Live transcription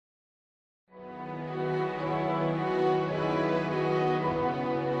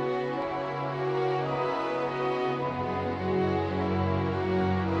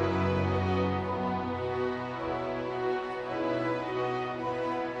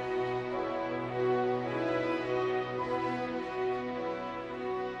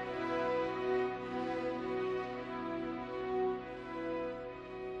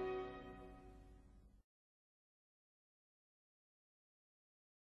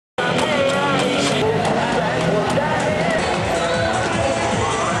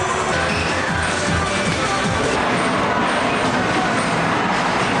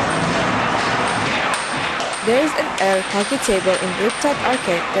There is an air hockey table in Riptide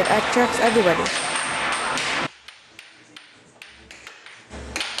Arcade that attracts everybody.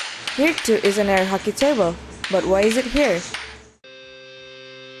 Here too is an air hockey table, but why is it here?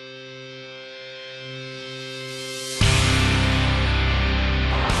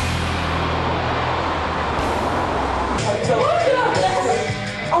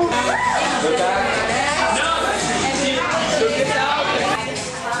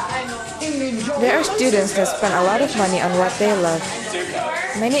 There are students that spend a lot of money on what they love.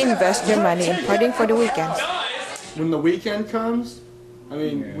 Many invest their money in partying for the weekend. When the weekend comes, I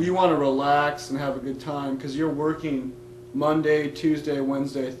mean, we want to relax and have a good time because you're working Monday, Tuesday,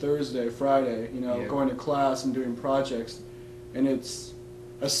 Wednesday, Thursday, Friday, going to class and doing projects. And it's,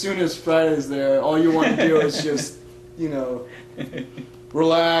 as soon as Friday's there, all you want to do is just,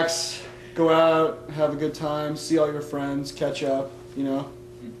 relax, go out, have a good time, see all your friends, catch up, Yeah.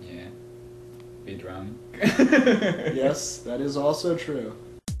 Be drunk. Yes, that is also true.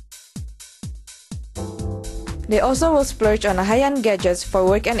 They also will splurge on high-end gadgets for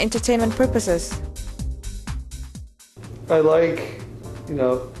work and entertainment purposes. I like,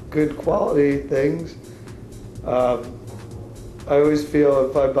 good quality things. I always feel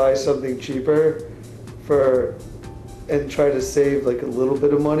if I buy something cheaper and try to save like a little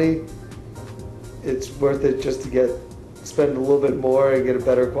bit of money, it's worth it just to spend a little bit more and get a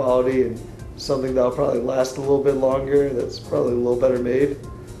better quality and something that'll probably last a little bit longer, that's probably a little better made,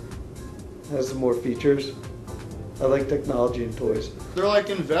 has some more features. I like technology and toys. They're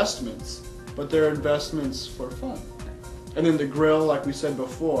like investments, but they're investments for fun. And then the grill, like we said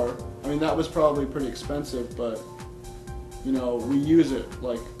before, I mean, that was probably pretty expensive, but, we use it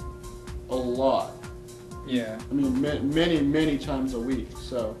like a lot. Yeah. I mean, many, many times a week,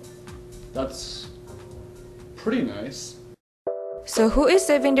 so that's pretty nice. So who is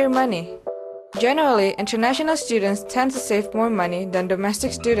saving their money? Generally, international students tend to save more money than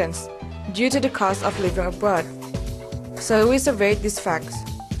domestic students due to the cost of living abroad. So we surveyed these facts.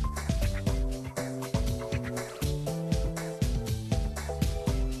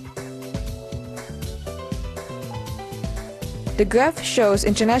 The graph shows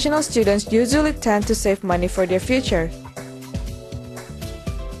international students usually tend to save money for their future.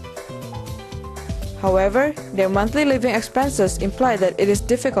 However, their monthly living expenses imply that it is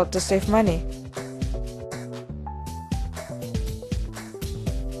difficult to save money.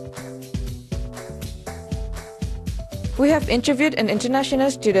 We have interviewed an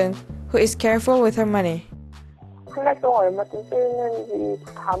international student who is careful with her money. 한 달 동안 얼마쯤 쓰는지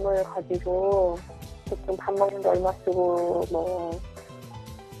감을 가지고 보통 밥 먹는데 얼마 쓰고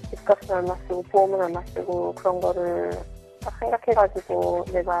집값은 얼마 쓰고 보험은 얼마 쓰고 그런 거를 딱 생각해가지고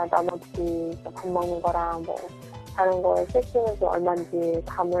내가 나머지 밥 먹는 거랑 다른 거에 쓸 수는 좀 얼마인지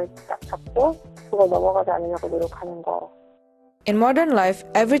감을 딱 잡고 그거 넘어가지 않으려고 노력하는 거. In modern life,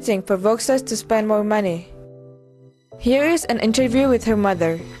 everything provokes us to spend more money. Here is an interview with her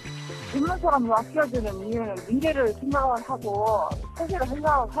mother. 젊은 사람을 아껴주는 이유는 미래를 생각을 하고 현실을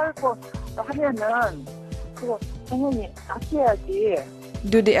생각하고 살고 하면은 그거 당연히 아껴야지.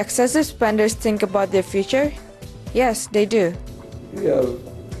 Do the excessive spenders think about their future? Yes, they do. You have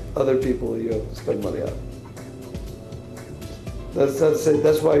other people you have to spend money on. That's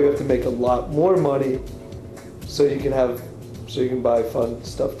why you have to make a lot more money so you can buy fun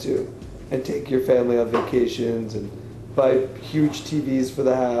stuff too, and take your family on vacations and buy huge TVs for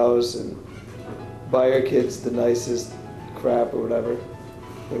the house and buy your kids the nicest crap or whatever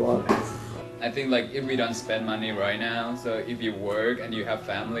they want. I think if we don't spend money right now, so if you work and you have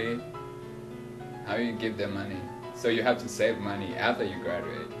family, how you give them money? So you have to save money after you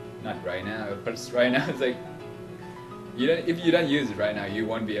graduate, not right now. But right now it's if you don't use it right now, you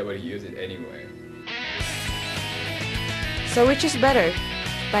won't be able to use it anyway. So which is better,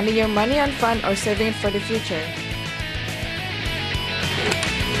 spending your money on fun or saving it for the future?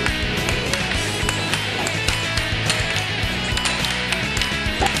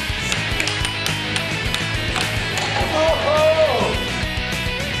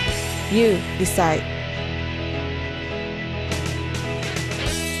 You decide.